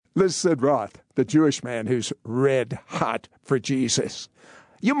Listen, Roth, the Jewish man who's red hot for Jesus.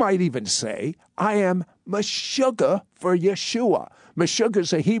 You might even say, I am Meshuggah for Yeshua. Meshuggah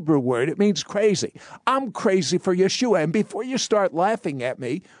is a Hebrew word. It means crazy. I'm crazy for Yeshua. And before you start laughing at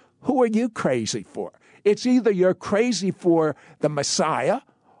me, who are you crazy for? It's either you're crazy for the Messiah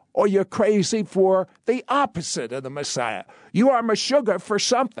or you're crazy for the opposite of the Messiah. You are Meshuggah for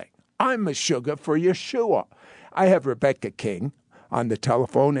something. I'm Meshuggah for Yeshua. I have Rebecca King on the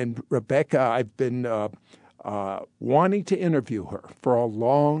telephone, and Rebecca, I've been wanting to interview her for a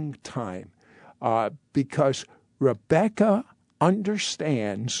long time because Rebecca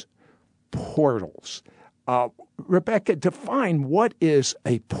understands portals. Rebecca, define what is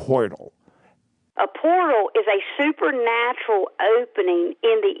a portal. A portal is a supernatural opening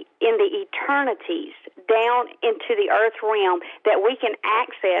in the eternities down into the earth realm that we can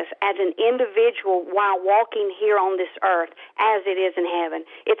access as an individual while walking here on this earth as it is in heaven.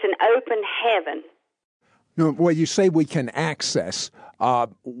 It's an open heaven. Well, you say we can access.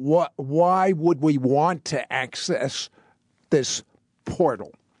 Why would we want to access this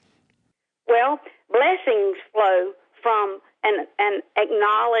portal? Well, blessings flow from an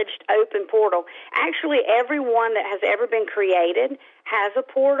acknowledged open portal. Actually, everyone that has ever been created has a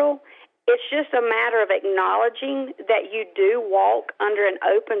portal. It's just a matter of acknowledging that you do walk under an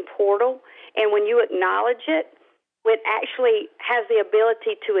open portal, and when you acknowledge it, it actually has the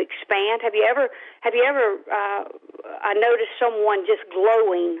ability to expand. Have you ever noticed someone just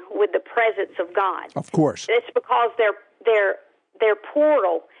glowing with the presence of God? Of course. It's because their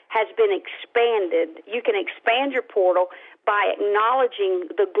portal has been expanded. You can expand your portal by acknowledging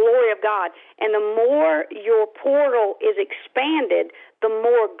the glory of God. And the more your portal is expanded, the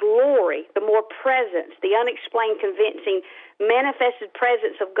more glory, the more presence, the unexplained, convincing, manifested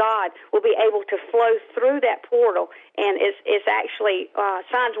presence of God will be able to flow through that portal. And it's actually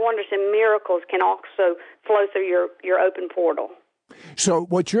signs, wonders, and miracles can also flow through your open portal. So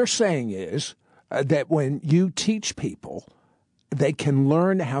what you're saying is that when you teach people, they can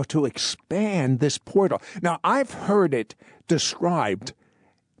learn how to expand this portal. Now, I've heard it described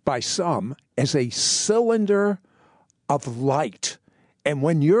by some as a cylinder of light. And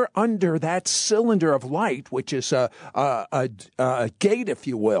when you're under that cylinder of light, which is a gate, if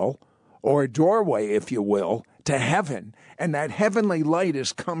you will, or a doorway, if you will, to heaven, and that heavenly light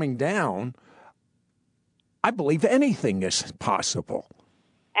is coming down, I believe anything is possible.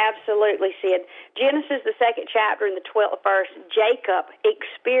 Absolutely, Sid. Genesis, the 2nd chapter, in the 12th verse, Jacob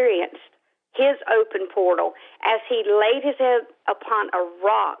experienced his open portal as he laid his head upon a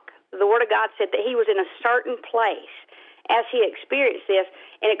rock. The Word of God said that he was in a certain place as he experienced this.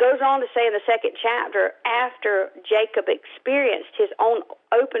 And it goes on to say in the 2nd chapter, after Jacob experienced his own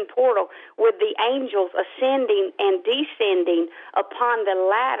open portal with the angels ascending and descending upon the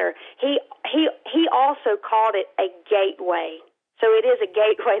ladder, he also called it a gateway. So it is a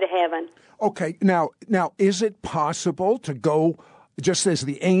gateway to heaven. Okay, now, is it possible to go, just as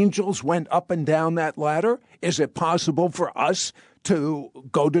the angels went up and down that ladder, is it possible for us to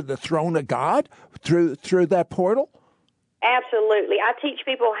go to the throne of God through that portal? Absolutely. I teach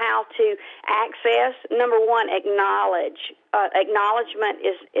people how to access. Number one, acknowledge. Acknowledgement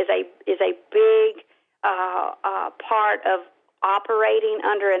is a big part of operating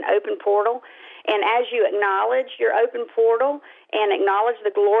under an open portal. And as you acknowledge your open portal and acknowledge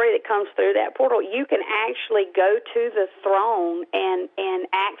the glory that comes through that portal, you can actually go to the throne and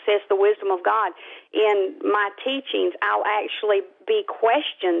access the wisdom of God. In my teachings, I'll actually be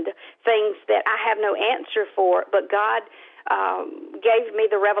questioned things that I have no answer for, but God gave me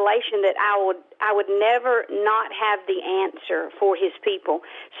the revelation that I would never not have the answer for His people.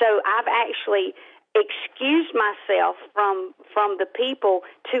 So I've actually excused myself from the people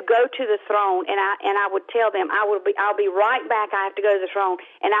to go to the throne, and I would tell them I'll be right back. I have to go to the throne,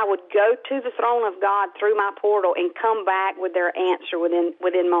 and I would go to the throne of God through my portal and come back with their answer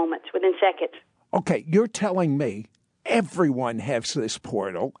within moments, within seconds. Okay, you're telling me everyone has this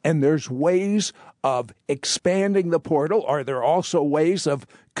portal, and there's ways of expanding the portal. Are there also ways of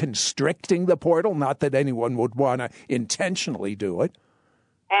constricting the portal? Not that anyone would want to intentionally do it.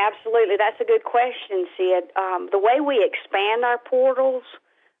 Absolutely. That's a good question, Sid. The way we expand our portals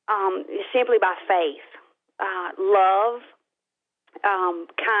is simply by faith, love,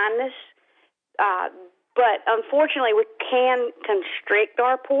 kindness. But unfortunately, we can constrict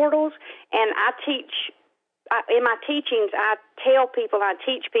our portals. And in my teachings, I tell people, I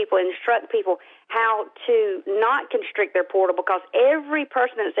teach people, instruct people how to not constrict their portal, because every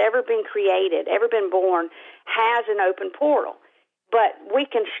person that's ever been created, ever been born, has an open portal. But we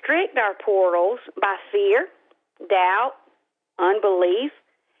constrict our portals by fear, doubt, unbelief,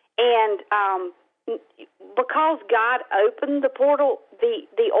 And because God opened the portal,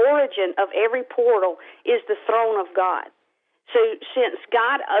 the origin of every portal is the throne of God. So since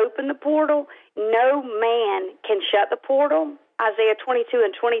God opened the portal, no man can shut the portal. Isaiah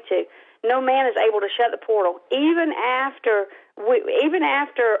 22:22. No man is able to shut the portal. Even after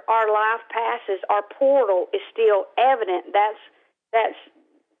our life passes, our portal is still evident. That's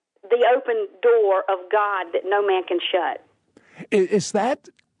the open door of God that no man can shut. Is that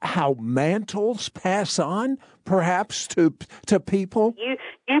how mantles pass on, perhaps, to people?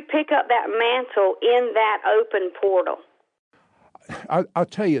 You pick up that mantle in that open portal. I'll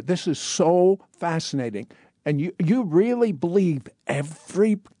tell you, this is so fascinating. And you really believe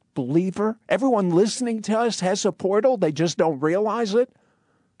every believer, everyone listening to us has a portal? They just don't realize it?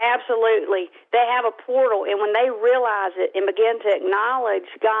 Absolutely. They have a portal, and when they realize it and begin to acknowledge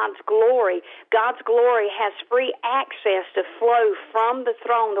God's glory has free access to flow from the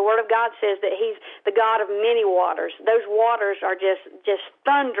throne. The Word of God says that He's the God of many waters. Those waters are just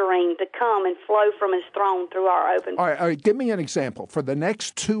thundering to come and flow from His throne through our open. All right, give me an example. For the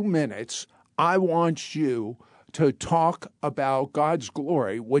next 2 minutes, I want you to talk about God's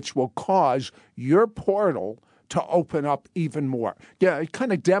glory, which will cause your portal to open up even more. Yeah,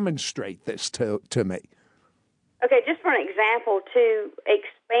 kind of demonstrate this to me. Okay, just for an example, to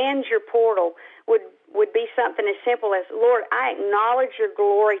expand your portal would be something as simple as, Lord, I acknowledge your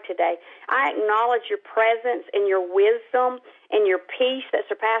glory today. I acknowledge your presence and your wisdom and your peace that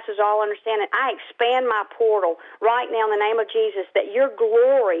surpasses all understanding. I expand my portal right now in the name of Jesus, that your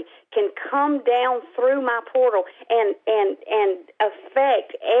glory can come down through my portal and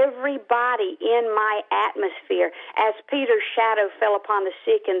affect everybody in my atmosphere. As Peter's shadow fell upon the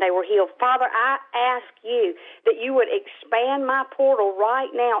sick and they were healed. Father, I ask you that you would expand my portal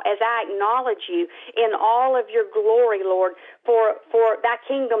right now as I acknowledge you in all of your glory, Lord, for thy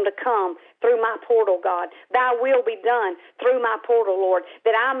kingdom to come through my portal, God. Thy will be done through my portal, Lord,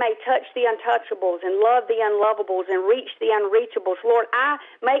 that I may touch the untouchables and love the unlovables and reach the unreachables. Lord, I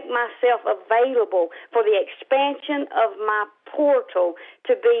make myself available for the expansion of my portal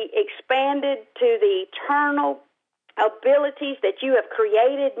to be expanded to the eternal abilities that you have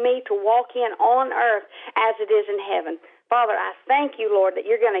created me to walk in on earth as it is in heaven. Father, I thank you, Lord, that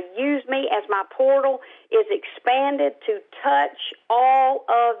you're going to use me as my portal is expanded to touch all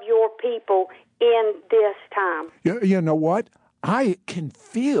of your people in this time. You know what? I can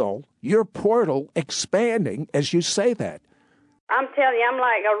feel your portal expanding as you say that. I'm telling you, I'm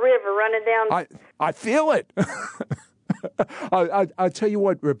like a river running down. I feel it. I'll tell you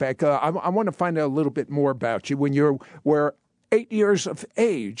what, Rebecca, I want to find out a little bit more about you. When you were 8 years of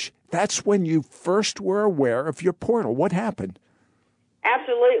age, that's when you first were aware of your portal. What happened?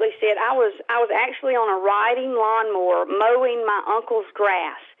 Absolutely, Sid. I was actually on a riding lawnmower mowing my uncle's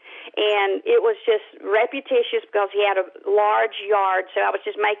grass. And it was just repetitious because he had a large yard, so I was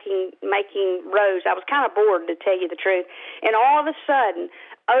just making rows. I was kind of bored, to tell you the truth. And all of a sudden,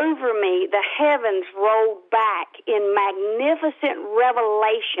 over me, the heavens rolled back in magnificent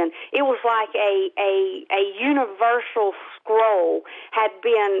revelation. It was like a universal scroll had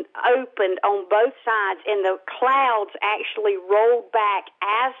been opened on both sides, and the clouds actually rolled back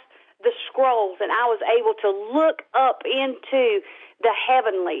as the scrolls, and I was able to look up into the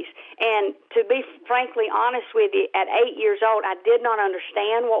heavenlies. And to be frankly honest with you, at 8 years old, I did not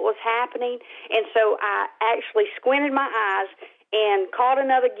understand what was happening, and so I actually squinted my eyes and caught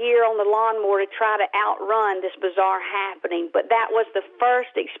another gear on the lawnmower to try to outrun this bizarre happening. But that was the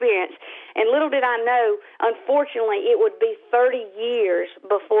first experience. And little did I know, unfortunately, it would be 30 years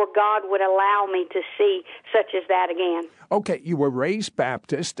before God would allow me to see such as that again. Okay, you were raised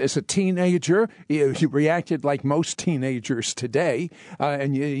Baptist. As a teenager, you reacted like most teenagers today,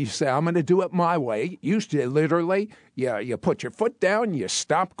 and you say, I'm going to do it my way. You literally, you put your foot down, you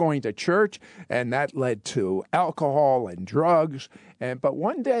stopped going to church, and that led to alcohol and drugs. But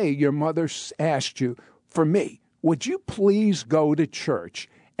one day, your mother asked you, for me, would you please go to church?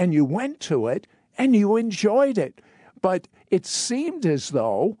 And you went to it, and you enjoyed it. But it seemed as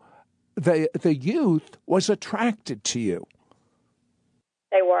though the youth was attracted to you.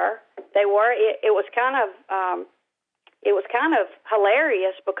 They were. It was kind of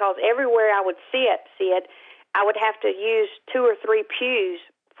hilarious because everywhere I would sit, I would have to use 2 or 3 pews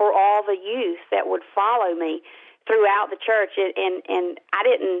for all the youth that would follow me throughout the church. And I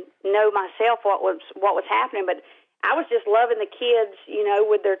didn't know myself what was happening, but I was just loving the kids,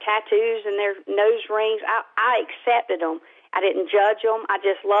 with their tattoos and their nose rings. I accepted them. I didn't judge them. I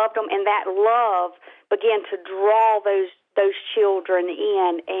just loved them, and that love begin to draw those children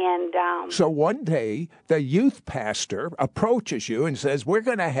in. And so one day, the youth pastor approaches you and says, we're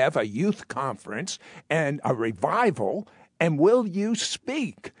going to have a youth conference and a revival, and will you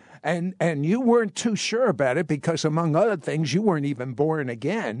speak? And you weren't too sure about it because, among other things, you weren't even born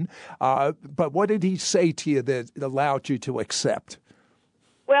again. But what did he say to you that allowed you to accept?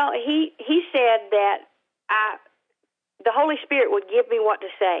 Well, he said that the Holy Spirit would give me what to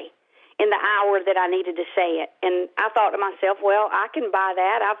say in the hour that I needed to say it. And I thought to myself, well, I can buy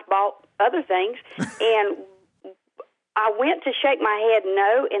that. I've bought other things. And I went to shake my head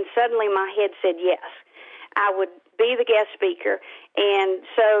no, and suddenly my head said yes. I would be the guest speaker. And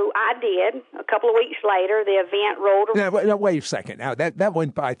so I did. A couple of weeks later, the event rolled around. Now, wait a second. Now, that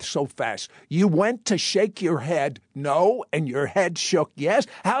went by so fast. You went to shake your head no, and your head shook yes?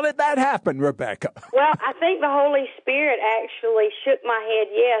 How did that happen, Rebecca? Well, I think the Holy Spirit actually shook my head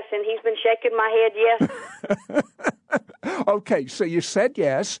yes, and he's been shaking my head yes. Okay, so you said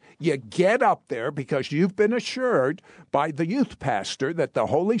yes. You get up there because you've been assured by the youth pastor that the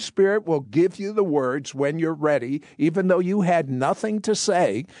Holy Spirit will give you the words when you're ready, even though you had nothing to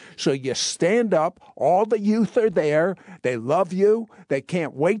say. So you stand up. All the youth are there. They love you. They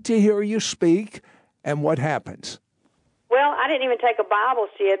can't wait to hear you speak. And what happens? Well, I didn't even take a Bible,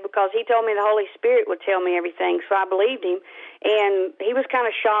 Sid, because he told me the Holy Spirit would tell me everything, so I believed him. And he was kind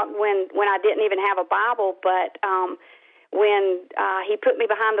of shocked when I didn't even have a Bible, but when he put me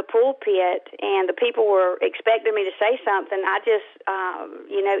behind the pulpit and the people were expecting me to say something, I just,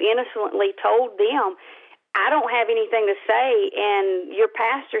 innocently told them, I don't have anything to say, and your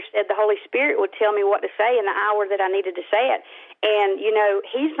pastor said the Holy Spirit would tell me what to say in the hour that I needed to say it. And,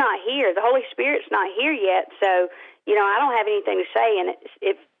 he's not here. The Holy Spirit's not here yet, so, I don't have anything to say. And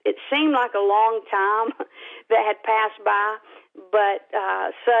it seemed like a long time that had passed by, but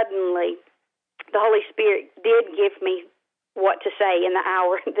suddenly the Holy Spirit did give me what to say in the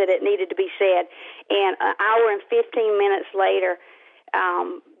hour that it needed to be said. And an hour and 15 minutes later,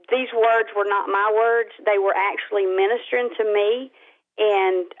 these words were not my words. They were actually ministering to me.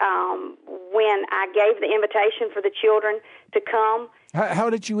 And when I gave the invitation for the children to come. How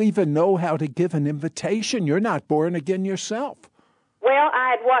did you even know how to give an invitation? You're not born again yourself. Well,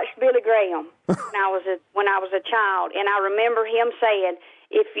 I had watched Billy Graham when I was a child, and I remember him saying,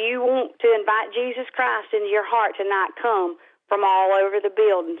 if you want to invite Jesus Christ into your heart tonight, come from all over the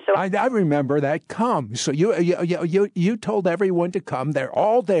building. So I remember that. Come. So you told everyone to come. They're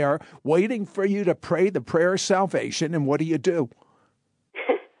all there waiting for you to pray the prayer of salvation. And what do?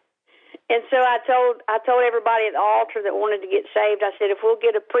 And so I told everybody at the altar that wanted to get saved, I said, if we'll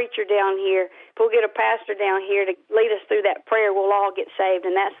get a preacher down here, if we'll get a pastor down here to lead us through that prayer, we'll all get saved.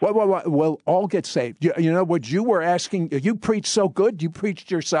 And that's we'll all get saved. You know what you were asking? You preached so good, you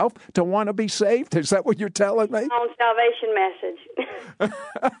preached yourself to want to be saved? Is that what you're telling me? On salvation message.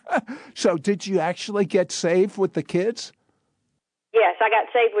 So did you actually get saved with the kids? Yes, I got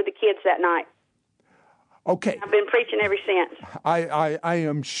saved with the kids that night. Okay. I've been preaching ever since. I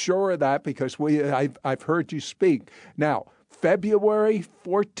am sure of that because I've heard you speak. Now, February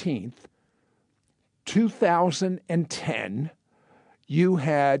 14th, 2010, you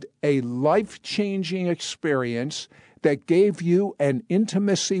had a life-changing experience that gave you an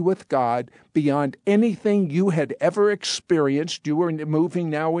intimacy with God beyond anything you had ever experienced. You were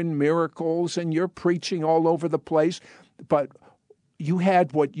moving now in miracles and you're preaching all over the place, but you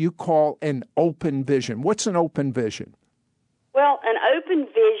had what you call an open vision. What's an open vision? Well, an open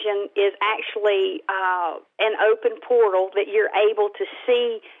vision is actually an open portal that you're able to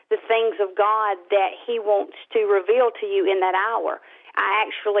see the things of God that He wants to reveal to you in that hour. I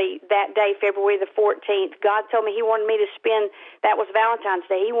actually, that day, February the 14th, God told me He wanted me to spend, that was Valentine's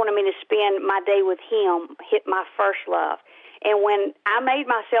Day, He wanted me to spend my day with Him, my first love. And when I made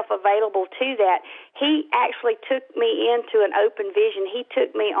myself available to that, He actually took me into an open vision. He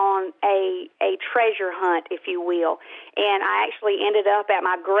took me on a treasure hunt, if you will. And I actually ended up at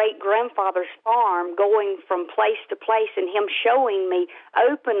my great-grandfather's farm going from place to place and him showing me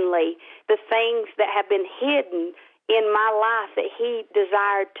openly the things that have been hidden in my life that He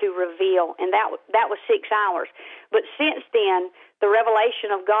desired to reveal. And that was 6 hours. But since then, the revelation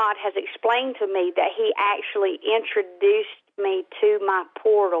of God has explained to me that He actually introduced me to my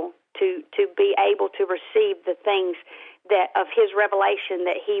portal to be able to receive the things that of His revelation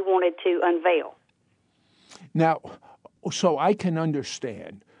that He wanted to unveil. Now, so I can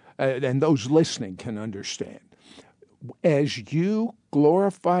understand, and those listening can understand, as you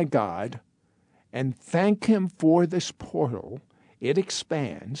glorify God and thank Him for this portal, it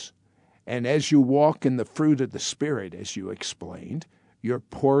expands, and as you walk in the fruit of the Spirit, as you explained, your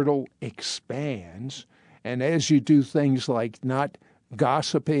portal expands. And as you do things like not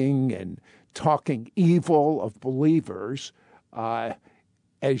gossiping and talking evil of believers,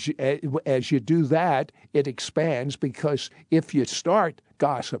 as you do that, it expands, because if you start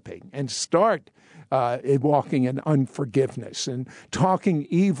gossiping and start walking in unforgiveness and talking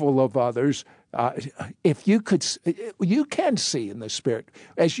evil of others, if you can see in the Spirit.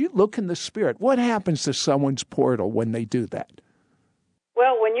 As you look in the Spirit, what happens to someone's portal when they do that?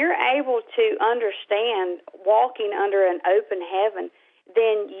 Well, when you're able to understand walking under an open heaven,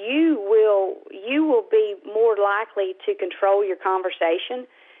 then you will be more likely to control your conversation.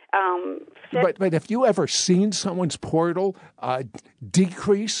 But have you ever seen someone's portal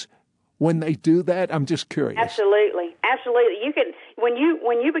decrease when they do that? I'm just curious. Absolutely. You can, when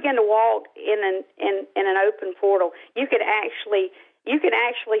you begin to walk in an open portal, you can actually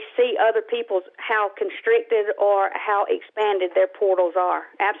see other people's, how constricted or how expanded their portals are.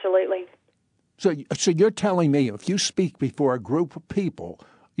 Absolutely. So you're telling me if you speak before a group of people,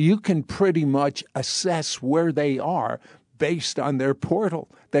 you can pretty much assess where they are based on their portal.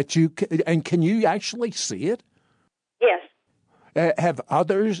 Can you actually see it? Yes. Have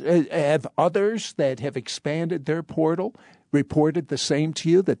others that have expanded their portal reported the same to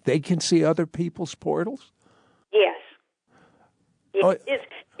you, that they can see other people's portals? Yes. It's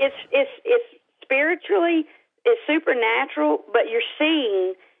spiritually, it's supernatural, but you're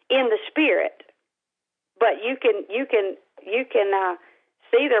seeing in the Spirit. But you can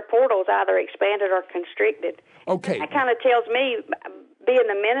see their portals either expanded or constricted. Okay. That kind of tells me, being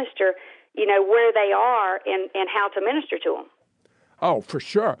the minister, where they are and how to minister to them. Oh, for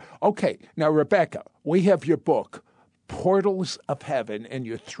sure. Okay. Now, Rebecca, we have your book, Portals of Heaven, and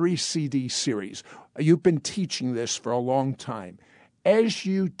your 3 CD series. You've been teaching this for a long time. As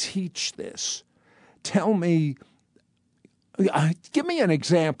you teach this, tell me, give me an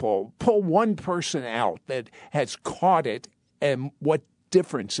example. Pull one person out that has caught it and what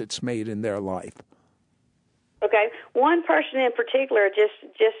difference it's made in their life. Okay. One person in particular, just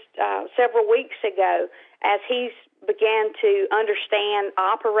several weeks ago, as he's began to understand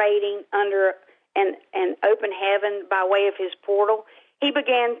operating under an open heaven by way of his portal, he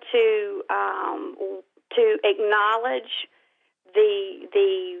began to acknowledge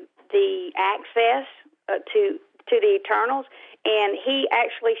the access to the eternals, and he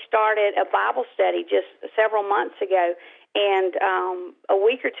actually started a Bible study just several months ago. And a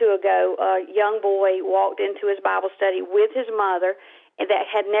week or two ago, a young boy walked into his Bible study with his mother that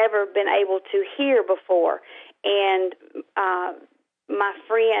had never been able to hear before. And my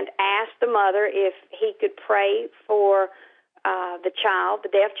friend asked the mother if he could pray for the child, the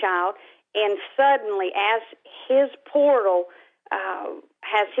deaf child. And suddenly, as his portal,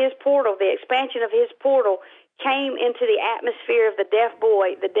 the expansion of his portal came into the atmosphere of the deaf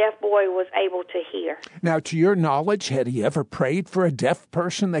boy was able to hear. Now, to your knowledge, had he ever prayed for a deaf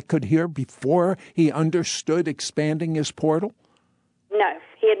person that could hear before he understood expanding his portal? No,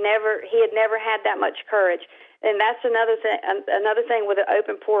 he had never had that much courage. And that's another thing with an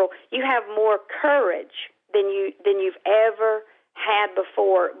open portal. You have more courage than you've ever had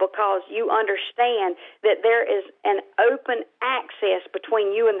before, because you understand that there is an open access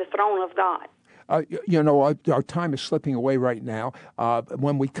between you and the throne of God. Our time is slipping away right now.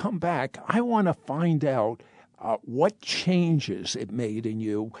 When we come back, I want to find out what changes it made in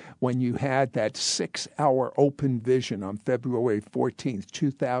you when you had that 6-hour open vision on February 14th,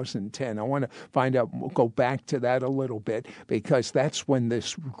 2010. I want to find out, we'll go back to that a little bit, because that's when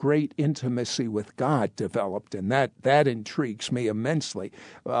this great intimacy with God developed, and that intrigues me immensely.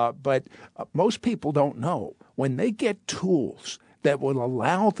 But most people don't know. When they get tools that will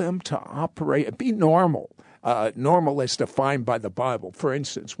allow them to operate and be normal. Normal as defined by the Bible. For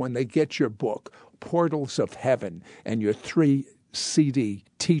instance, when they get your book, Portals of Heaven, and your 3 CD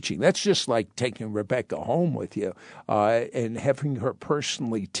teaching. That's just like taking Rebecca home with you and having her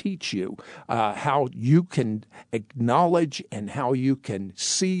personally teach you how you can acknowledge and how you can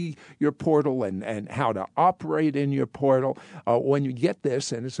see your portal and how to operate in your portal. When you get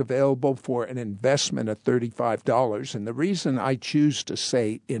this, and it's available for an investment of $35, and the reason I choose to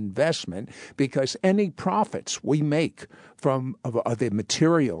say investment, because any profits we make from the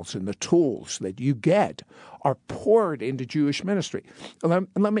materials and the tools that you get are poured into Jewish ministry. Let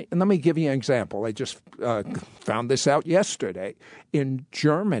me give you an example. I just found this out yesterday. In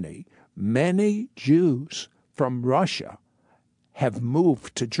Germany, many Jews from Russia have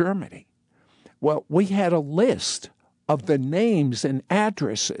moved to Germany. Well, we had a list of the names and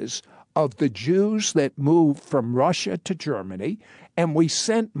addresses of the Jews that moved from Russia to Germany, and we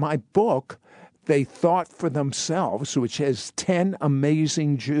sent my book they thought for themselves, which has 10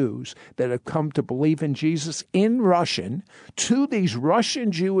 amazing Jews that have come to believe in Jesus in Russian, to these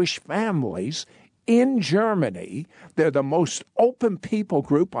Russian Jewish families in Germany. They're the most open people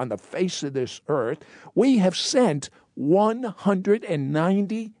group on the face of this earth. We have sent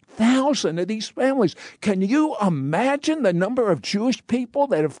 190,000 of these families. Can you imagine the number of Jewish people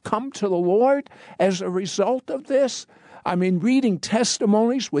that have come to the Lord as a result of this? I mean, reading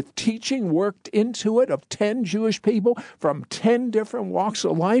testimonies with teaching worked into it of 10 Jewish people from 10 different walks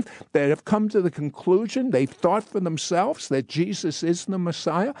of life that have come to the conclusion they've thought for themselves that Jesus is the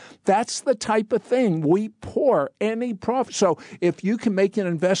Messiah. That's the type of thing we pour any profit. So if you can make an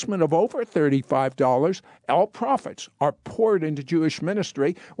investment of over $35, all profits are poured into Jewish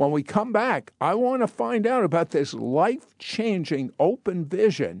ministry. When we come back, I want to find out about this life-changing open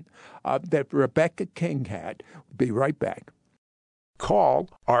vision that Rebecca King had. Be right back. Call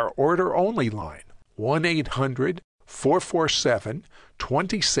our order-only line,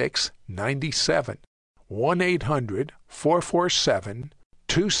 1-800-447-2697,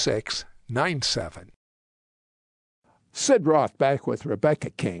 1-800-447-2697. Sid Roth back with Rebecca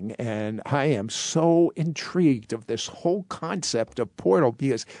King, and I am so intrigued of this whole concept of portal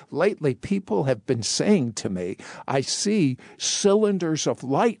because lately people have been saying to me, I see cylinders of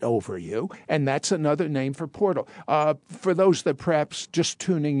light over you, and that's another name for portal. For those that perhaps just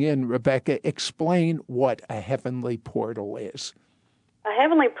tuning in, Rebecca, explain what a heavenly portal is. A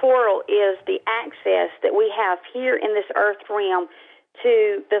heavenly portal is the access that we have here in this earth realm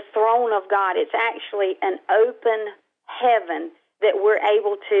to the throne of God. It's actually an open heaven that we're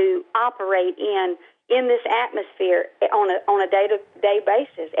able to operate in this atmosphere on a day-to-day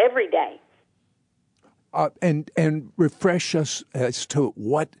basis, every day. And refresh us as to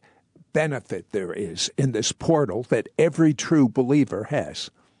what benefit there is in this portal that every true believer has.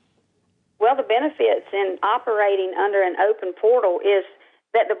 Well, the benefits in operating under an open portal is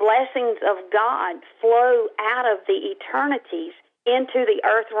that the blessings of God flow out of the eternities into the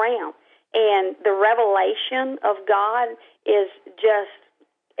earth realm. And the revelation of God is just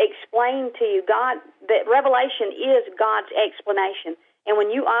explained to you. That revelation is God's explanation. And when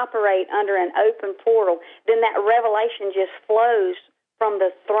you operate under an open portal, then that revelation just flows from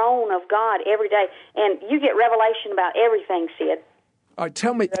the throne of God every day. And you get revelation about everything, Sid.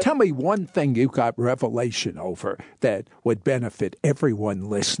 Tell me one thing you got revelation over that would benefit everyone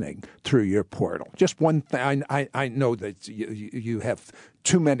listening through your portal. Just one thing. I know that you have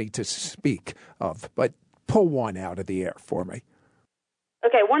too many to speak of, but pull one out of the air for me.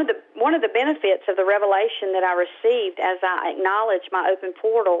 Okay, one of the benefits of the revelation that I received as I acknowledge my open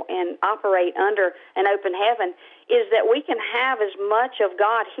portal and operate under an open heaven is that we can have as much of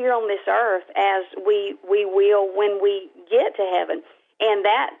God here on this earth as we will when we get to heaven. And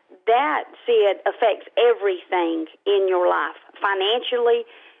that Sid, affects everything in your life, financially,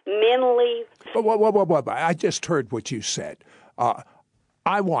 mentally. I just heard what you said.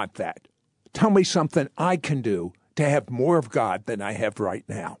 I want that. Tell me something I can do to have more of God than I have right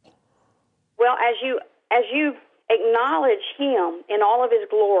now. Well, as you acknowledge Him in all of His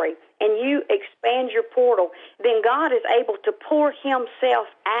glory and you expand your portal, then God is able to pour Himself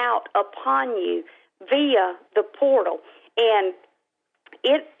out upon you via the portal. And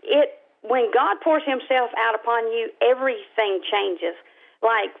when God pours Himself out upon you, everything changes.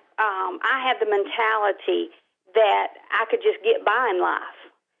 Like I had the mentality that I could just get by in life,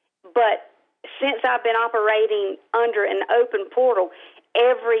 but since I've been operating under an open portal,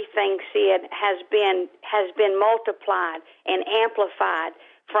 everything, Sid, has been multiplied and amplified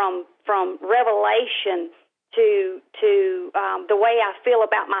from revelation to the way I feel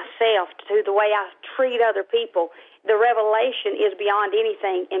about myself, to the way I treat other people. The revelation is beyond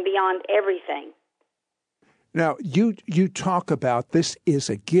anything and beyond everything. Now, you talk about this is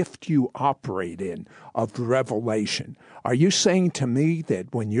a gift you operate in of revelation. Are you saying to me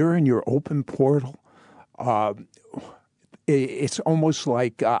that when you're in your open portal, it's almost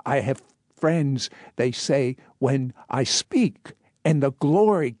like I have friends, they say, when I speak and the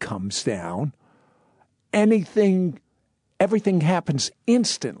glory comes down, everything happens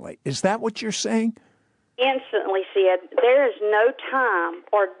instantly. Is that what you're saying? Instantly, Sid. There is no time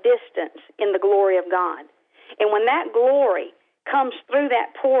or distance in the glory of God. And when that glory comes through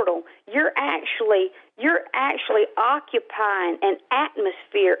that portal, you're actually occupying an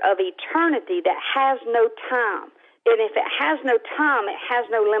atmosphere of eternity that has no time. And if it has no time, it has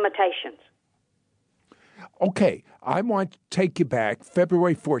no limitations. Okay, I want to take you back,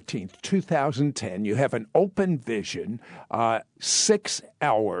 February 14th, 2010. You have an open vision, 6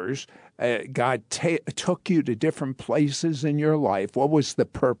 hours. God took you to different places in your life. What was the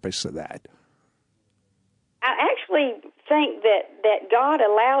purpose of that? actually think that God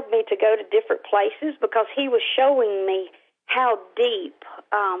allowed me to go to different places because he was showing me how deep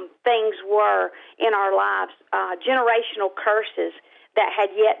things were in our lives, generational curses that had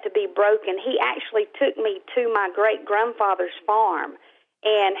yet to be broken. He actually took me to my great-grandfather's farm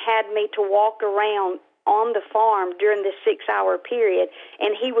and had me to walk around on the farm during this 6-hour period,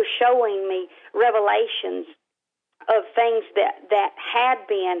 and he was showing me revelations of things that had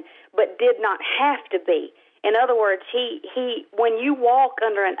been but did not have to be. In other words, he when you walk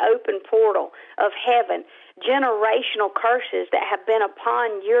under an open portal of heaven, generational curses that have been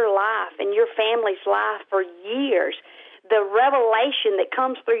upon your life and your family's life for years, the revelation that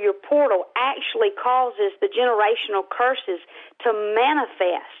comes through your portal actually causes the generational curses to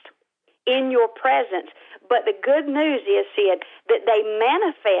manifest in your presence. But the good news is, Sid, that they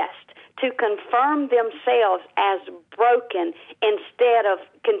manifest to confirm themselves as broken instead of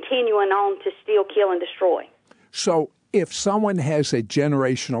continuing on to steal, kill, and destroy. So if someone has a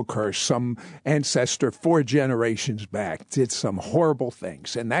generational curse, some ancestor 4 generations back did some horrible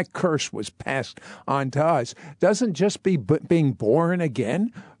things, and that curse was passed on to us, doesn't just being born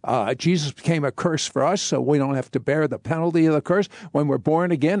again? Jesus became a curse for us, so we don't have to bear the penalty of the curse. When we're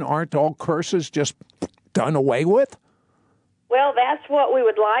born again, aren't all curses just done away with? Well, that's what we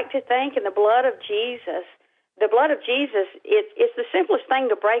would like to think. In the blood of Jesus, it's the simplest thing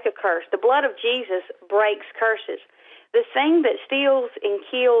to break a curse. The blood of Jesus breaks curses. The thing that steals and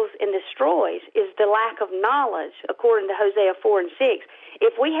kills and destroys is the lack of knowledge, according to Hosea 4 and 6.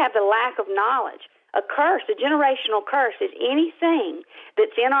 If we have the lack of knowledge, a curse, a generational curse, is anything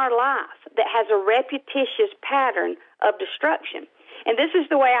that's in our life that has a repetitious pattern of destruction. And this is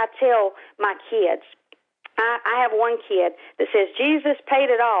the way I tell my kids. I have one kid that says, Jesus paid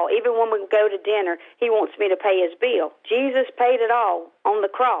it all. Even when we go to dinner, he wants me to pay his bill. Jesus paid it all on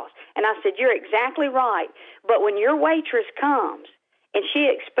the cross. And I said, you're exactly right. But when your waitress comes and she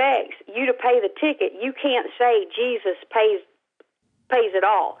expects you to pay the ticket, you can't say Jesus pays it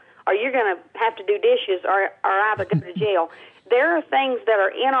all, or you're going to have to do dishes or either go to jail. There are things that are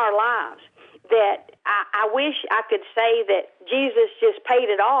in our lives that I wish I could say that Jesus just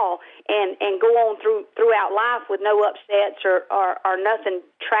paid it all and go on throughout life with no upsets or nothing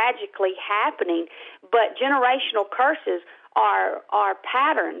tragically happening. But generational curses are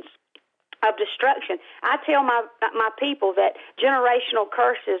patterns of destruction. I tell my people that generational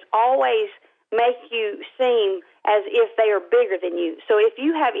curses always make you seem as if they are bigger than you. So if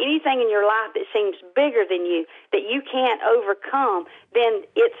you have anything in your life that seems bigger than you, that you can't overcome, then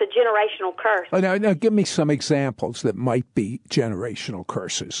it's a generational curse. Oh, now give me some examples that might be generational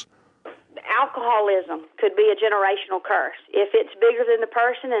curses. Alcoholism could be a generational curse. If it's bigger than the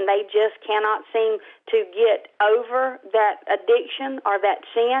person and they just cannot seem to get over that addiction or that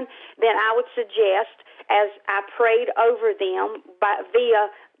sin, then I would suggest, as I prayed over them via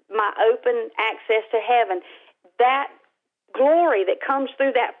my open access to heaven, that glory that comes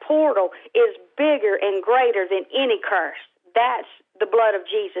through that portal is bigger and greater than any curse. That's the blood of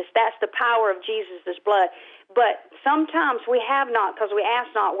Jesus. That's the power of Jesus' blood. But sometimes we have not, because we ask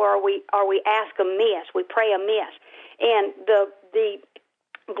not, or we ask amiss. We pray amiss. And the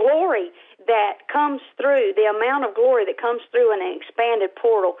glory that comes through, the amount of glory that comes through an expanded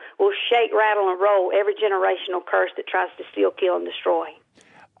portal will shake, rattle, and roll every generational curse that tries to steal, kill, and destroy.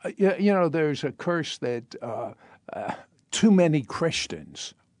 There's a curse that too many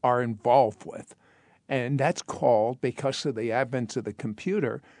Christians are involved with, and that's called, because of the advent of the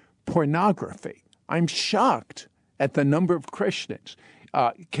computer, pornography. I'm shocked at the number of Christians.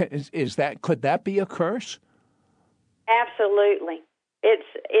 Could that be a curse? Absolutely.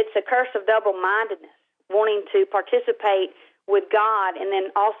 It's a curse of double-mindedness, wanting to participate with God and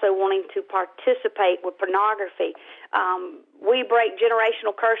then also wanting to participate with pornography. We break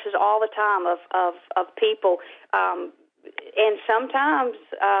generational curses all the time of people, and sometimes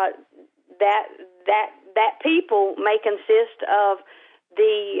that people may consist of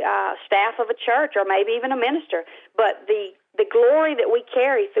the staff of a church or maybe even a minister. But the glory that we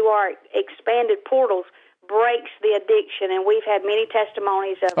carry through our expanded portals breaks the addiction, and we've had many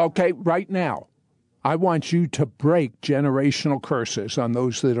testimonies of. Okay, right now, I want you to break generational curses on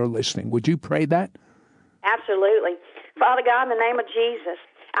those that are listening. Would you pray that? Absolutely. Father God, in the name of Jesus,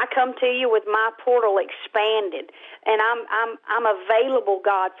 I come to you with my portal expanded, and I'm available,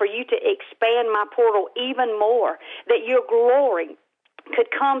 God, for you to expand my portal even more, that your glory could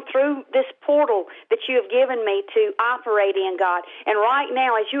come through this portal that you have given me to operate in, God. And right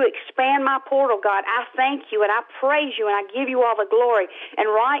now, as you expand my portal, God, I thank you and I praise you and I give you all the glory. And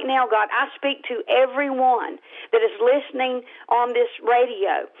right now, God, I speak to everyone that is listening on this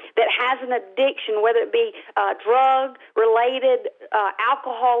radio that has an addiction, whether it be drug-related,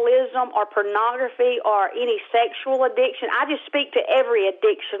 alcoholism or pornography or any sexual addiction. I just speak to every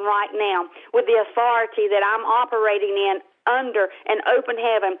addiction right now with the authority that I'm operating in under an open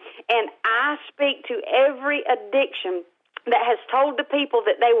heaven. And I speak to every addiction that has told the people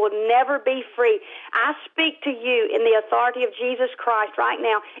that they will never be free. I speak to you in the authority of Jesus Christ right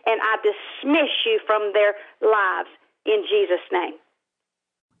now, and I dismiss you from their lives in Jesus' name.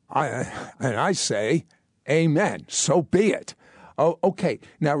 I say, amen. So be it. Oh, okay.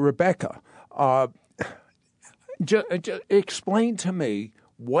 Now, Rebecca, just explain to me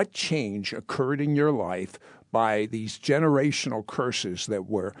what change occurred in your life by these generational curses that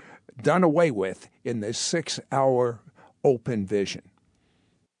were done away with in this 6-hour open vision.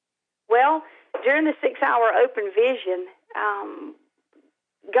 Well, during the 6-hour open vision,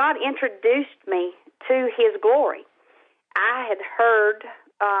 God introduced me to His glory. I had heard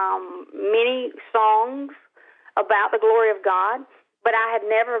many songs about the glory of God, but I had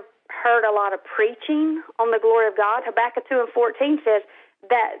never heard a lot of preaching on the glory of God. Habakkuk 2:14 says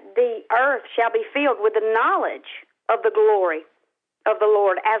that the earth shall be filled with the knowledge of the glory of the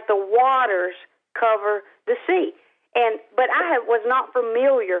Lord as the waters cover the sea. But I was not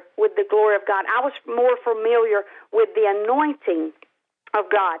familiar with the glory of God. I was more familiar with the anointing of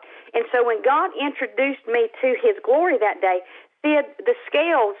God. And so when God introduced me to His glory that day, the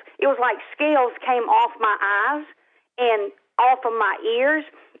scales, it was like scales came off my eyes and off of my ears,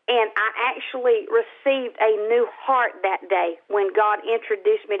 and I actually received a new heart that day when God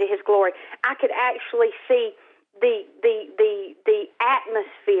introduced me to His glory. I could actually see the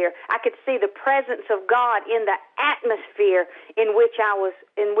atmosphere. I could see the presence of God in the atmosphere in which I was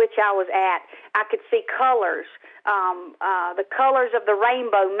at. I could see colors, the colors of the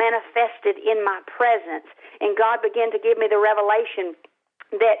rainbow manifested in my presence, and God began to give me the revelation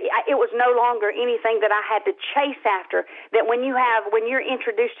that it was no longer anything that I had to chase after. That when you're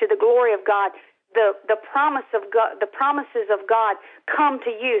introduced to the glory of God, the promise of God, the promises of God come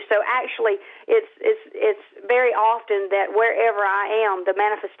to you. So actually, it's very often that wherever I am, the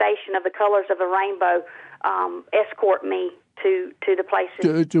manifestation of the colors of the rainbow escort me to the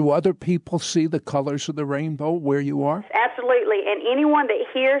places. Do other people see the colors of the rainbow where you are? Absolutely. And anyone that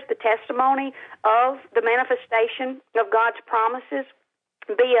hears the testimony of the manifestation of God's promises,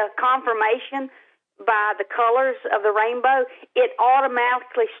 be a confirmation by the colors of the rainbow, it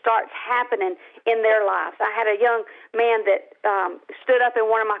automatically starts happening in their lives. I had a young man that stood up in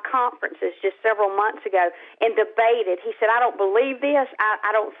one of my conferences just several months ago and debated. He said, I don't believe this.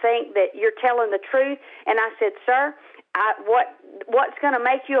 I don't think that you're telling the truth. And I said, sir, what's going to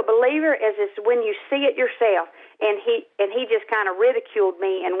make you a believer is when you see it yourself. And he just kind of ridiculed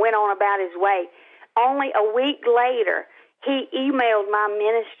me and went on about his way. Only a week later, he emailed my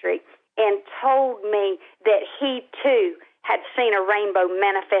ministry and told me that he, too, had seen a rainbow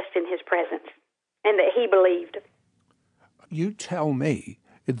manifest in his presence and that he believed. You tell me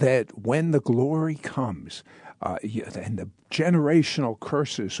that when the glory comes and the generational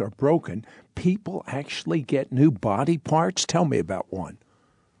curses are broken, people actually get new body parts? Tell me about one.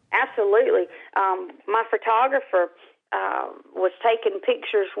 Absolutely. My photographer was taking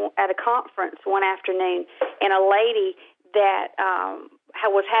pictures at a conference one afternoon, and a lady that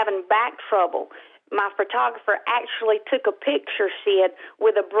was having back trouble. My photographer actually took a picture, Sid,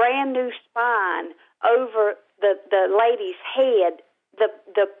 with a brand new spine over the lady's head.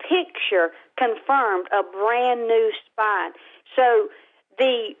 The picture confirmed a brand new spine. So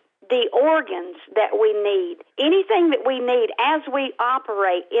the organs that we need, anything that we need as we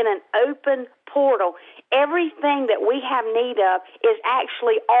operate in an open portal, everything that we have need of is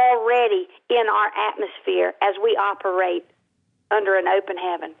actually already in our atmosphere as we operate under an open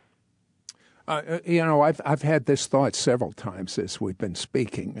heaven. I've had this thought several times as we've been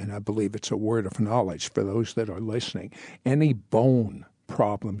speaking, and I believe it's a word of knowledge for those that are listening. Any bone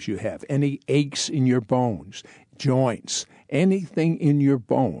problems you have, any aches in your bones, joints, anything in your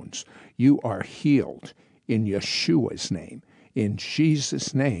bones, you are healed in Yeshua's name, in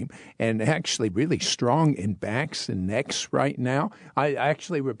Jesus' name, and actually really strong in backs and necks right now.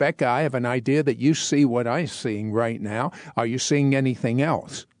 Rebecca, I have an idea that you see what I'm seeing right now. Are you seeing anything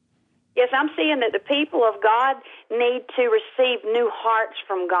else? Yes, I'm seeing that the people of God need to receive new hearts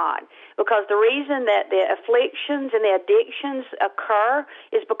from God, because the reason that the afflictions and the addictions occur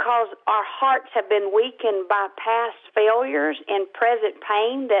is because our hearts have been weakened by past failures and present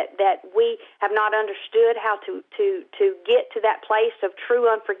pain that we have not understood how to get to that place of true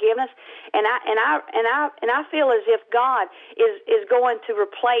unforgiveness. And I feel as if God is going to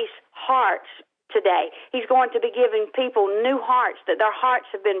replace hearts today. He's going to be giving people new hearts, that their hearts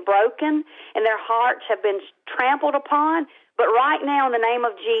have been broken and their hearts have been trampled upon. But right now, in the name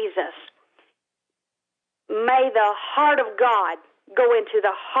of Jesus, may the heart of God go into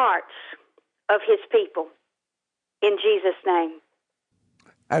the hearts of his people. In Jesus' name.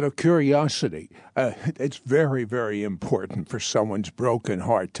 Out of curiosity, it's very, very important for someone's broken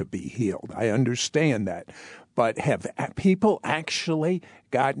heart to be healed. I understand that. But have people actually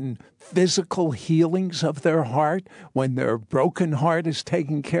gotten physical healings of their heart when their broken heart is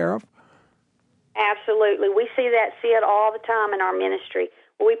taken care of? Absolutely. We see it all the time in our ministry.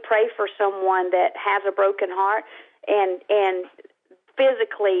 We pray for someone that has a broken heart, and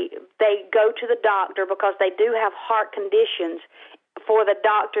physically they go to the doctor because they do have heart conditions, for the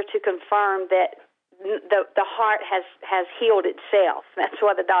doctor to confirm that the heart has healed itself. That's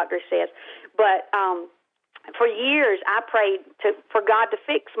what the doctor says. But for years, I prayed for God to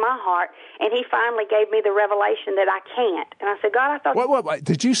fix my heart, and he finally gave me the revelation that I can't. And I said, God, I thought... What?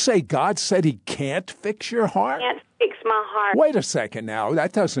 Did you say God said he can't fix your heart? Can't fix my heart. Wait a second now.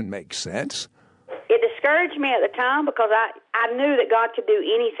 That doesn't make sense. It discouraged me at the time because I knew that God could do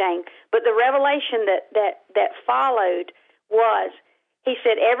anything. But the revelation that followed was, he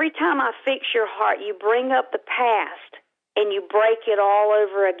said, every time I fix your heart, you bring up the past and you break it all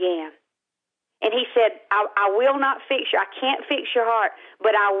over again. And he said, I will not fix you. I can't fix your heart,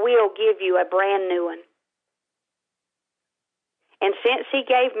 but I will give you a brand new one. And since he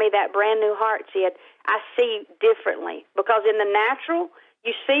gave me that brand new heart, Sid, I see differently. Because in the natural,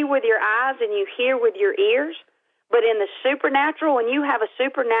 you see with your eyes and you hear with your ears. But in the supernatural, when you have a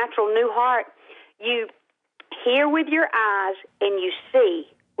supernatural new heart, you hear with your eyes and you see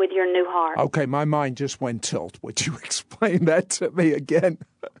with your new heart. Okay, my mind just went tilt. Would you explain that to me again?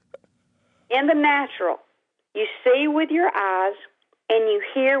 In the natural, you see with your eyes and you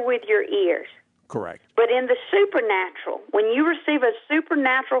hear with your ears. Correct. But in the supernatural, when you receive a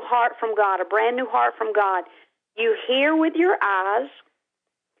supernatural heart from God, a brand new heart from God, you hear with your eyes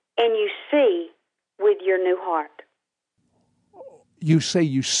and you see with your new heart. You say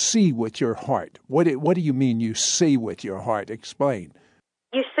you see with your heart. What do you mean you see with your heart? Explain.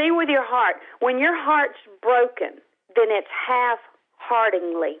 You see with your heart. When your heart's broken, then it's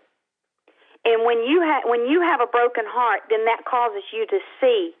half-heartedly. And when you have a broken heart, then that causes you to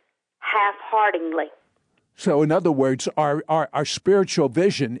see half-heartedly. So in other words, our spiritual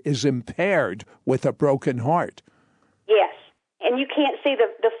vision is impaired with a broken heart. Yes. And you can't see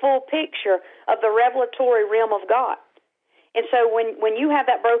the full picture of the revelatory realm of God. And so when you have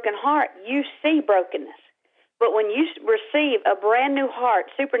that broken heart, you see brokenness. But when you receive a brand new heart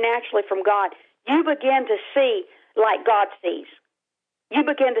supernaturally from God, you begin to see like God sees. You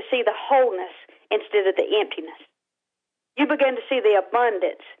begin to see the wholeness instead of the emptiness. You begin to see the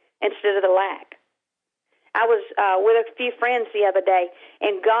abundance instead of the lack. I was with a few friends the other day,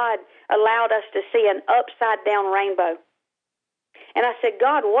 and God allowed us to see an upside-down rainbow. And I said,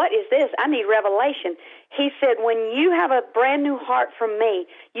 God, what is this? I need revelation. He said, when you have a brand new heart from me,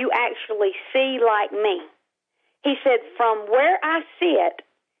 you actually see like me. He said, from where I sit,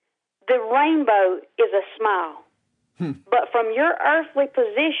 the rainbow is a smile. But from your earthly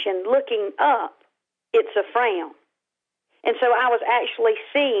position looking up, it's a frown. And so I was actually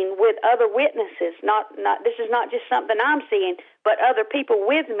seeing with other witnesses, this is not just something I'm seeing, but other people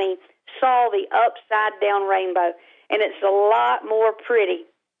with me saw the upside-down rainbow. And it's a lot more pretty,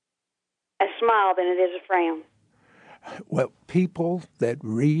 a smile, than it is a frown. Well, people that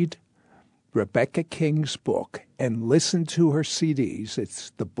read Rebecca King's book and listen to her CDs,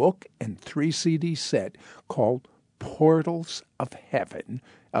 it's the book and 3 CD set called Portals of Heaven,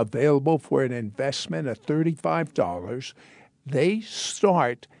 available for an investment of $35. They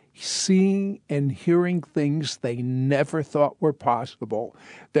start seeing and hearing things they never thought were possible.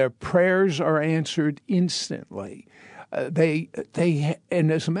 Their prayers are answered instantly.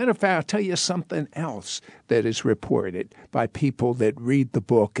 And as a matter of fact, I'll tell you something else that is reported by people that read the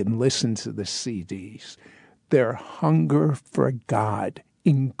book and listen to the CDs. Their hunger for God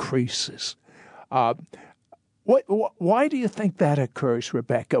increases. Why do you think that occurs,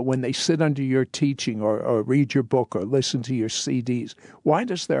 Rebecca, when they sit under your teaching or read your book or listen to your CDs? Why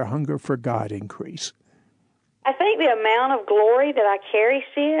does their hunger for God increase? I think the amount of glory that I carry,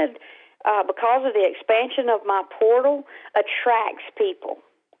 Sid, because of the expansion of my portal, attracts people,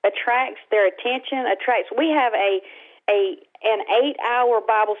 attracts their attention, We have an 8-hour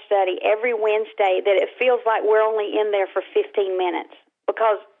Bible study every Wednesday that it feels like we're only in there for 15 minutes,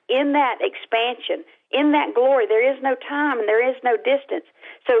 because in that expansion, in that glory, there is no time and there is no distance.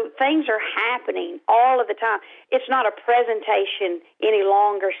 So things are happening all of the time. It's not a presentation any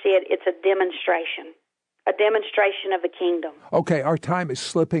longer, Sid. It's a demonstration of the kingdom. Okay, our time is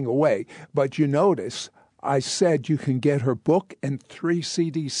slipping away, but you notice I said you can get her book and 3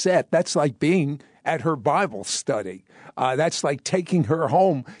 CD set. That's like being at her Bible study. That's like taking her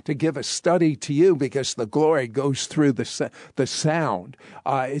home to give a study to you, because the glory goes through the sound.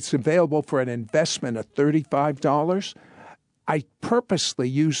 It's available for an investment of $35. I purposely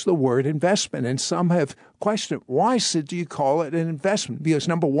use the word investment, and some have questioned, why, Sid, do you call it an investment? Because,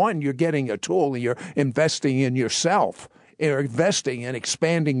 number one, you're getting a tool, and you're investing in yourself. You're investing in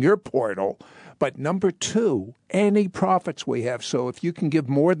expanding your portal. But number two, any profits we have. So if you can give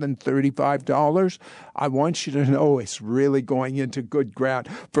more than $35, I want you to know it's really going into good ground.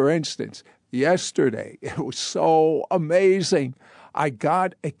 For instance, yesterday, it was so amazing. I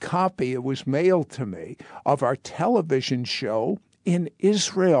got a copy, it was mailed to me, of our television show in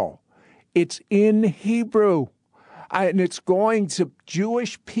Israel. It's in Hebrew. And it's going to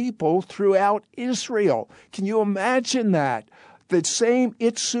Jewish people throughout Israel. Can you imagine that? The same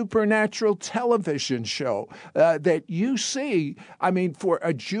It's Supernatural television show that you see, I mean, for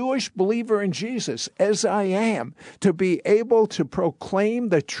a Jewish believer in Jesus, as I am, to be able to proclaim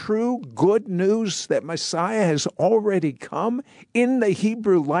the true good news that Messiah has already come in the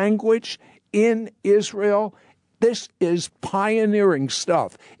Hebrew language in Israel. This is pioneering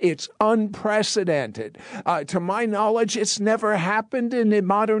stuff. It's unprecedented. To my knowledge, it's never happened in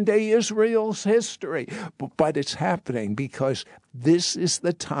modern-day Israel's history. But it's happening because this is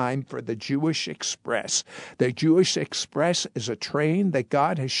the time for the Jewish Express. The Jewish Express is a train that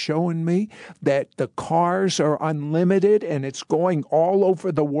God has shown me that the cars are unlimited, and it's going all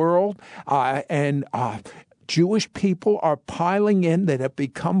over the world. Jewish people are piling in that have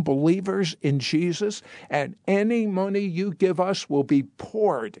become believers in Jesus, and any money you give us will be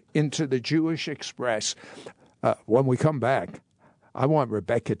poured into the Jewish Express. When we come back, I want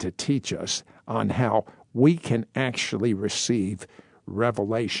Rebecca to teach us on how we can actually receive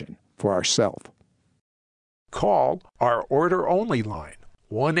revelation for ourselves. Call our order-only line,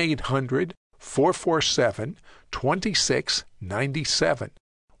 1-800-447-2697.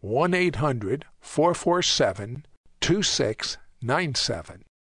 1-800-447-2697.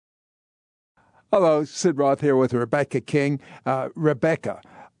 Hello, Sid Roth here with Rebecca King. Rebecca,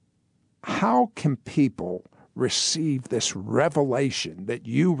 how can people receive this revelation that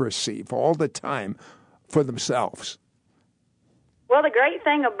you receive all the time for themselves? Well, the great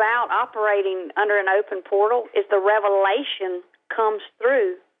thing about operating under an open portal is the revelation comes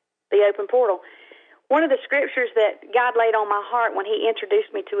through the open portal. One of the scriptures that God laid on my heart when he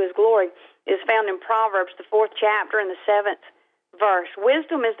introduced me to his glory is found in Proverbs, the 4th chapter and the 7th verse.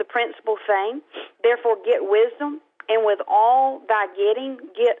 Wisdom is the principal thing. Therefore, get wisdom, and with all thy getting,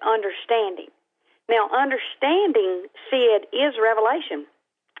 get understanding. Now, understanding, Sid, is revelation.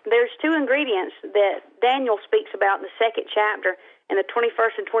 There's 2 ingredients that Daniel speaks about in the 2nd chapter in the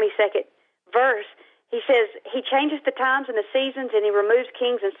 21st and 22nd verse. He says, he changes the times and the seasons, and he removes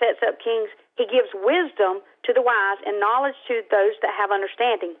kings and sets up kings. He gives wisdom to the wise and knowledge to those that have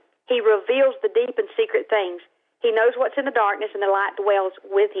understanding. He reveals the deep and secret things. He knows what's in the darkness, and the light dwells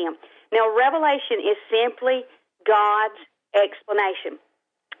with him. Now, revelation is simply God's explanation.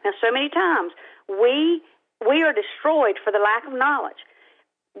 Now, so many times, we are destroyed for the lack of knowledge.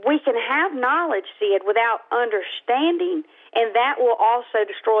 We can have knowledge, Sid, without understanding, and that will also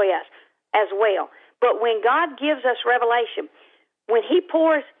destroy us as well. But when God gives us revelation, when he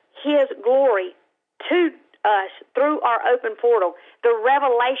pours his glory to us through our open portal, the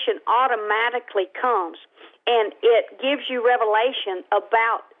revelation automatically comes, and it gives you revelation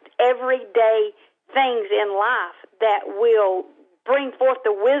about everyday things in life that will bring forth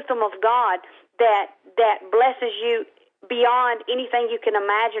the wisdom of God that blesses you beyond anything you can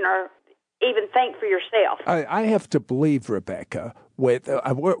imagine or even think for yourself. I have to believe, Rebecca,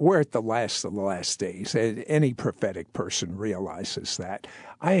 we're at the last of the last days, and any prophetic person realizes that.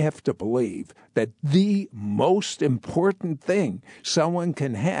 I have to believe that the most important thing someone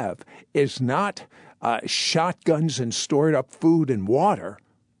can have is not shotguns and stored up food and water,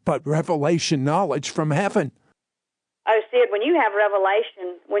 but revelation knowledge from heaven. Oh, Sid, did. When you have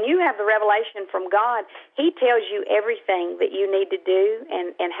the revelation from God, He tells you everything that you need to do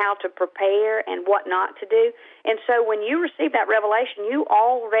and how to prepare and what not to do. And so when you receive that revelation, you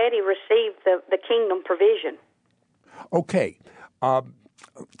already received the kingdom provision. Okay.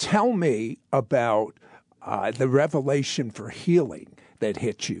 Tell me about the revelation for healing that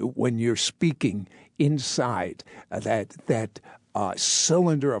hit you when you're speaking inside that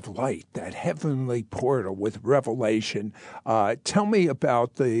cylinder of light, that heavenly portal with revelation. Tell me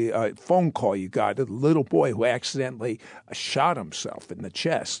about the phone call you got of the little boy who accidentally shot himself in the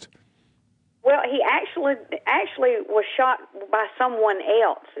chest. Well, he actually was shot by someone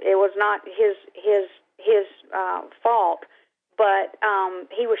else. It was not his fault, but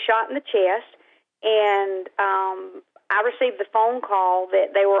he was shot in the chest, and I received the phone call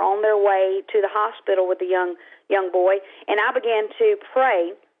that they were on their way to the hospital with the young boy, and I began to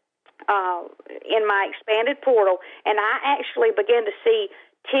pray in my expanded portal, and I actually began to see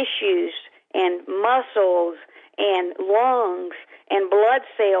tissues and muscles and lungs and blood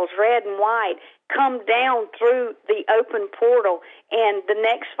cells, red and white, come down through the open portal. And the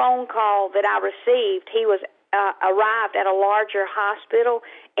next phone call that I received, he was arrived at a larger hospital,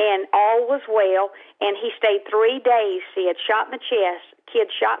 and all was well, and he stayed 3 days. He had shot in the chest,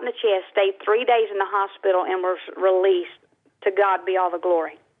 kid shot in the chest, stayed 3 days in the hospital, and was released. To God be all the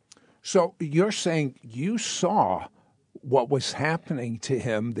glory. So you're saying you saw what was happening to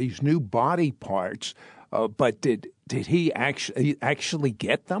him, these new body parts, but did he actually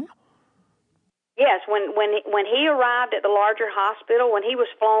get them? Yes, when he arrived at the larger hospital, when he was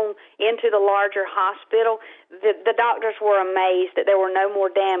flown into the larger hospital, the doctors were amazed that there were no more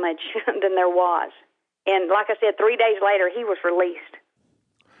damage than there was. And like I said, 3 days later, he was released.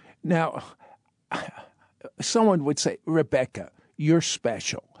 Now, someone would say, Rebecca, you're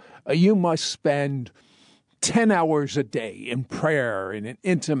special. You must spend 10 hours a day in prayer and in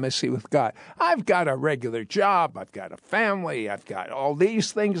intimacy with God. I've got a regular job. I've got a family. I've got all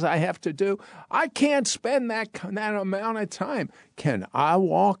these things I have to do. I can't spend that amount of time. Can I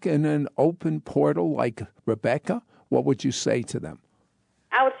walk in an open portal like Rebecca? What would you say to them?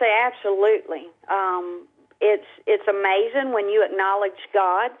 I would say absolutely. It's amazing when you acknowledge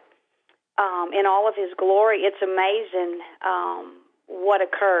God in all of His glory. It's amazing what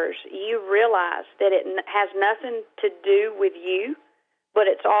occurs. You realize that it has nothing to do with you, but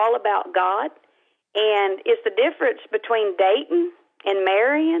it's all about God. And it's the difference between dating and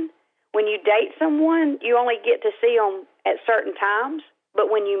marrying. When you date someone, you only get to see them at certain times, but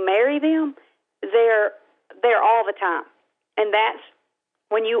when you marry them, they're all the time. And that's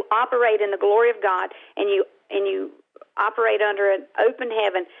when you operate in the glory of God and you operate under an open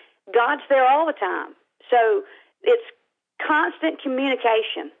heaven. God's there all the time. So it's constant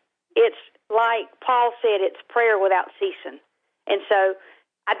communication. It's like Paul said, it's prayer without ceasing. And so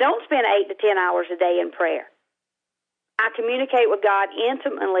I don't spend 8 to 10 hours a day in prayer. I communicate with God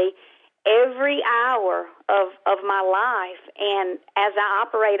intimately every hour of my life. And as I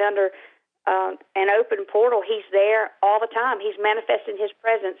operate under an open portal, He's there all the time. He's manifesting His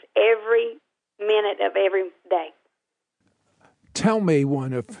presence every minute of every day. Tell me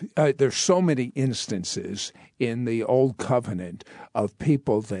one of, there's so many instances in the Old Covenant of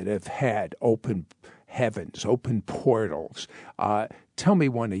people that have had open heavens, open portals. Tell me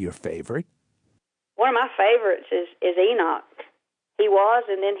one of your favorite. One of my favorites is Enoch. He was,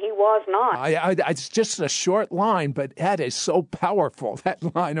 and then he was not. It's just a short line, but that is so powerful, that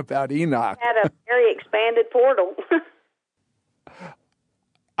line about Enoch. He had a very expanded portal.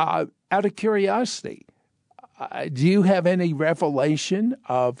 Out of curiosity, do you have any revelation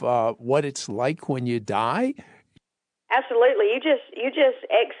of what it's like when you die? Absolutely. You just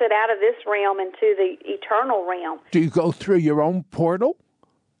exit out of this realm into the eternal realm. Do you go through your own portal?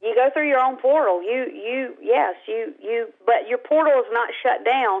 You go through your own portal. But your portal is not shut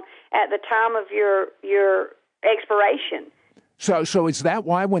down at the time of your expiration. So is that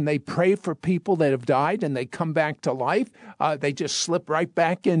why when they pray for people that have died and they come back to life, they just slip right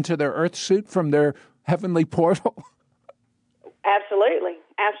back into their earth suit from their heavenly portal? Absolutely.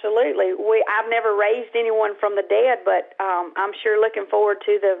 I've never raised anyone from the dead, but I'm sure looking forward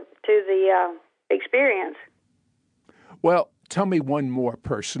to the experience. Well, tell me one more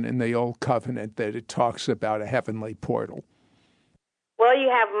person in the Old Covenant that it talks about a heavenly portal. Well, you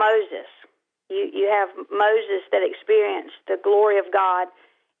have Moses. You have Moses that experienced the glory of God,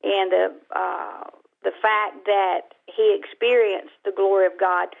 and the fact that he experienced the glory of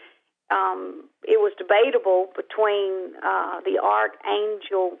God. It was debatable between the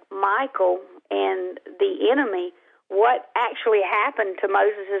archangel Michael and the enemy what actually happened to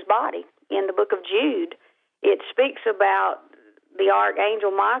Moses' body in the book of Jude. it speaks about the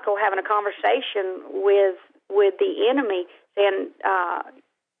archangel Michael having a conversation with the enemy, saying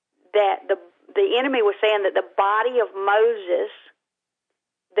that the enemy was saying that the body of Moses,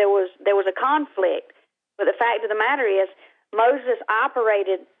 there was a conflict. But the fact of the matter is, Moses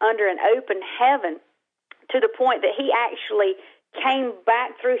operated under an open heaven to the point that he actually came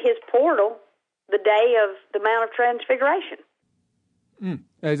back through his portal the day of the Mount of Transfiguration.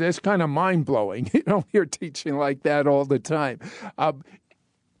 That's kind of mind-blowing. You don't hear teaching like that all the time.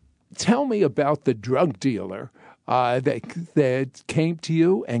 Tell me about the drug dealer that came to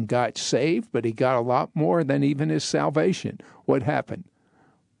you and got saved, but he got a lot more than even his salvation. What happened?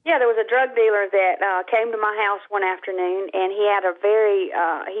 Yeah, there was a drug dealer that came to my house one afternoon, and he had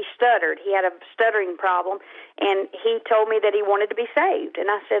he stuttered. He had a stuttering problem, and he told me that he wanted to be saved. And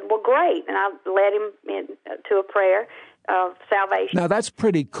I said, well, great. And I led him to a prayer of salvation. Now, that's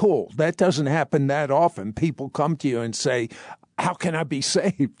pretty cool. That doesn't happen that often. People come to you and say, how can I be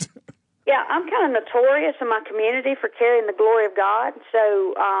saved? Yeah, I'm kind of notorious in my community for carrying the glory of God.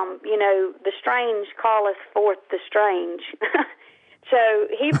 So, the strange calleth forth the strange. So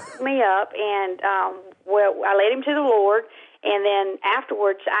he picked me up, and I led him to the Lord, and then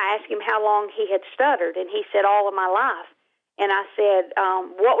afterwards I asked him how long he had stuttered, and he said, all of my life. And I said,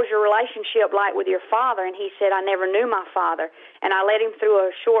 what was your relationship like with your father? And he said, I never knew my father. And I led him through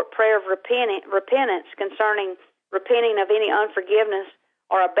a short prayer of repentance concerning repenting of any unforgiveness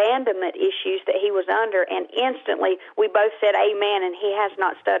or abandonment issues that he was under, and instantly we both said amen, and he has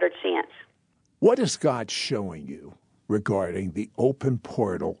not stuttered since. What is God showing you regarding the open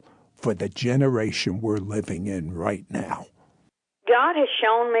portal for the generation we're living in right now? God has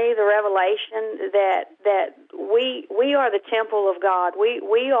shown me the revelation that we are the temple of God.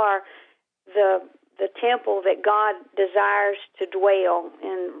 We are the temple that God desires to dwell.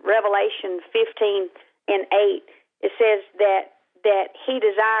 In Revelation 15 and 8, it says that he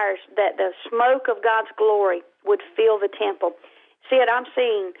desires that the smoke of God's glory would fill the temple. Sid, I'm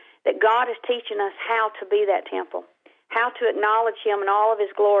seeing that God is teaching us how to be that temple, how to acknowledge him in all of his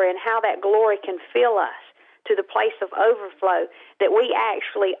glory, and how that glory can fill us to the place of overflow, that we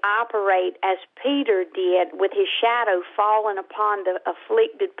actually operate as Peter did, with his shadow falling upon the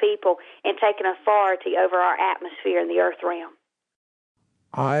afflicted people and taking authority over our atmosphere in the earth realm.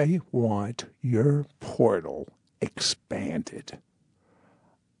 I want your portal expanded.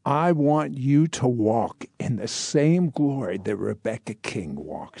 I want you to walk in the same glory that Rebecca King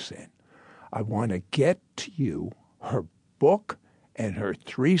walks in. I want to get to you her book and her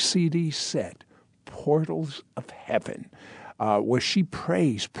 3-CD set, Portals of Heaven, where she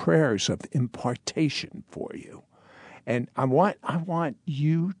prays prayers of impartation for you. And I want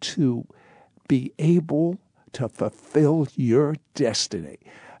you to be able to fulfill your destiny.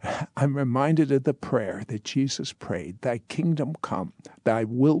 I'm reminded of the prayer that Jesus prayed, thy kingdom come, thy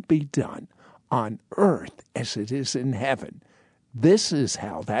will be done on earth as it is in heaven. This is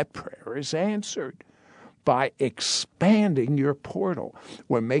how that prayer is answered, by expanding your portal.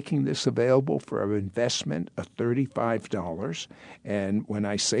 We're making this available for an investment of $35. And when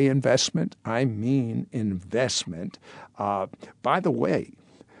I say investment, I mean investment. By the way,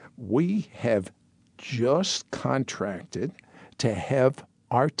 we have just contracted to have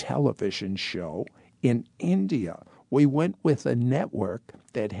our television show in India. We went with a network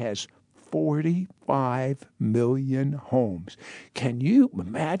that has 45 million homes. Can you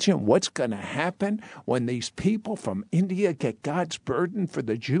imagine what's going to happen when these people from India get God's burden for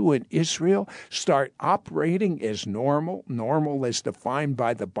the Jew in Israel, start operating as normal as defined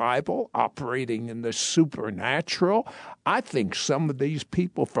by the Bible, operating in the supernatural? I think some of these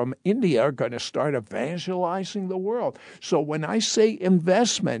people from India are going to start evangelizing the world. So when I say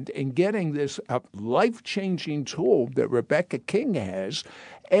investment in getting this life-changing tool that Rebecca King has,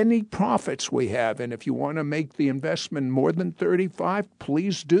 any profits we have, and if you want to make the investment more than 35,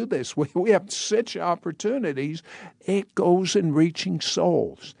 please do this. We have such opportunities. It goes in reaching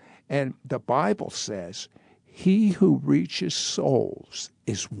souls. And the Bible says, he who reaches souls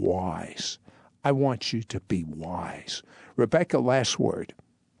is wise. I want you to be wise. Rebecca, last word.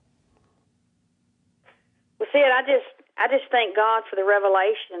 Well, Sid, I just thank God for the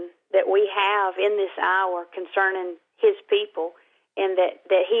revelation that we have in this hour concerning his people, and that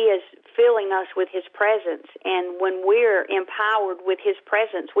he is filling us with his presence. And when we're empowered with his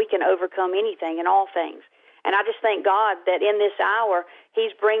presence, we can overcome anything and all things. And I just thank God that in this hour,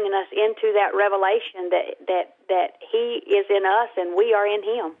 he's bringing us into that revelation that he is in us and we are in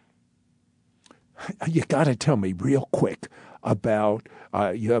him. You got to tell me real quick about,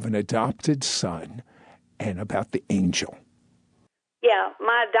 you have an adopted son, and about the angel. Yeah,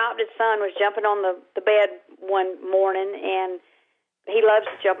 my adopted son was jumping on the bed one morning, and he loves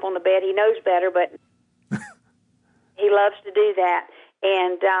to jump on the bed. He knows better, but he loves to do that.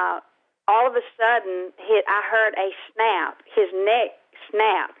 And all of a sudden, I heard a snap. His neck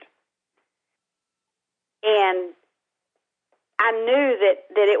snapped. And I knew that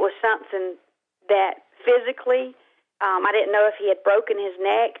it was something that physically, I didn't know if he had broken his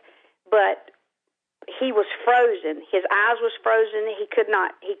neck, but he was frozen. His eyes was frozen. He could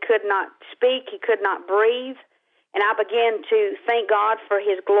not speak. He could not breathe. And I began to thank God for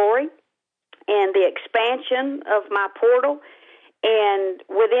his glory and the expansion of my portal. And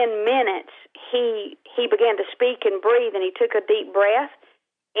within minutes, he began to speak and breathe, and he took a deep breath.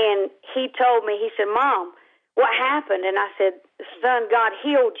 And he told me, he said, "Mom, what happened?" And I said, "Son, God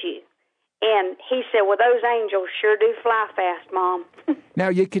healed you." And he said, "Well, those angels sure do fly fast, Mom." Now,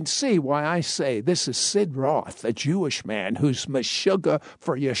 you can see why I say this is Sid Roth, a Jewish man who's Meshuggah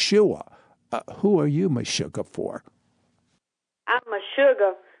for Yeshua. Who are you Meshuggah for? I'm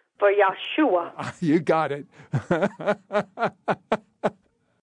Meshuggah for Yeshua. You got it.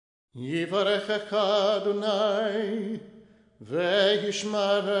 Yivarechecha Adonai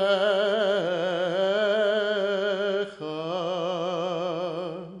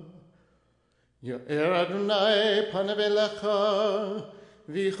ve'yishmarecha. Yo'er Adonai panav elecha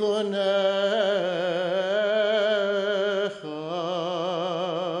v'chunecha.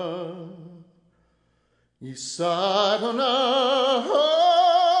 Yisa Adonai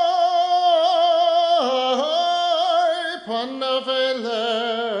panav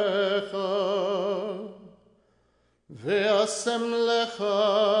elecha ve'asem lecha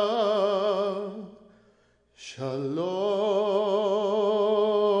shalom.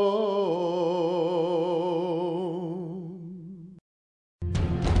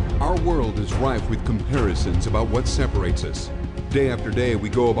 Our world is rife with comparisons about what separates us. Day after day, we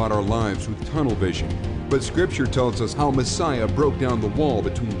go about our lives with tunnel vision. But Scripture tells us how Messiah broke down the wall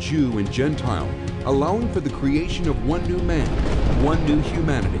between Jew and Gentile, allowing for the creation of one new man, one new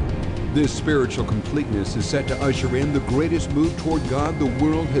humanity. This spiritual completeness is set to usher in the greatest move toward God the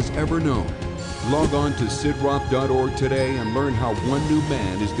world has ever known. Log on to sidroth.org today and learn how one new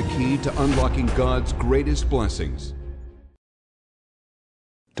man is the key to unlocking God's greatest blessings.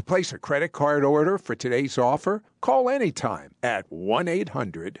 To place a credit card order for today's offer, call anytime at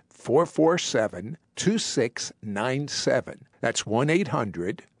 1-800-447-2697. That's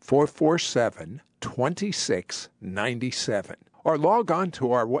 1-800-447-2697. Or log on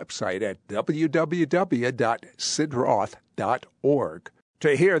to our website at www.sidroth.org.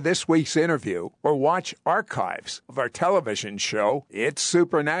 To hear this week's interview or watch archives of our television show, It's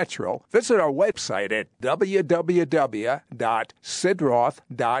Supernatural, visit our website at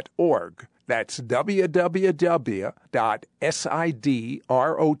www.sidroth.org. That's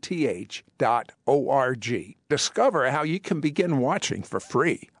www.sidroth.org. Discover how you can begin watching for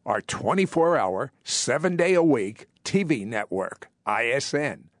free our 24-hour, 7-day-a-week TV network,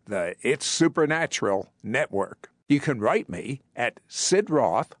 ISN, the It's Supernatural Network. You can write me at Sid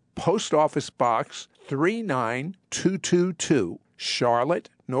Roth, Post Office Box 39222, Charlotte,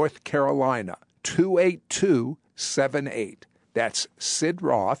 North Carolina, 28278. That's Sid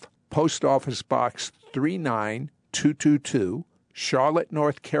Roth, Post Office Box 39222, Charlotte,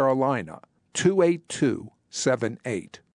 North Carolina, 28278.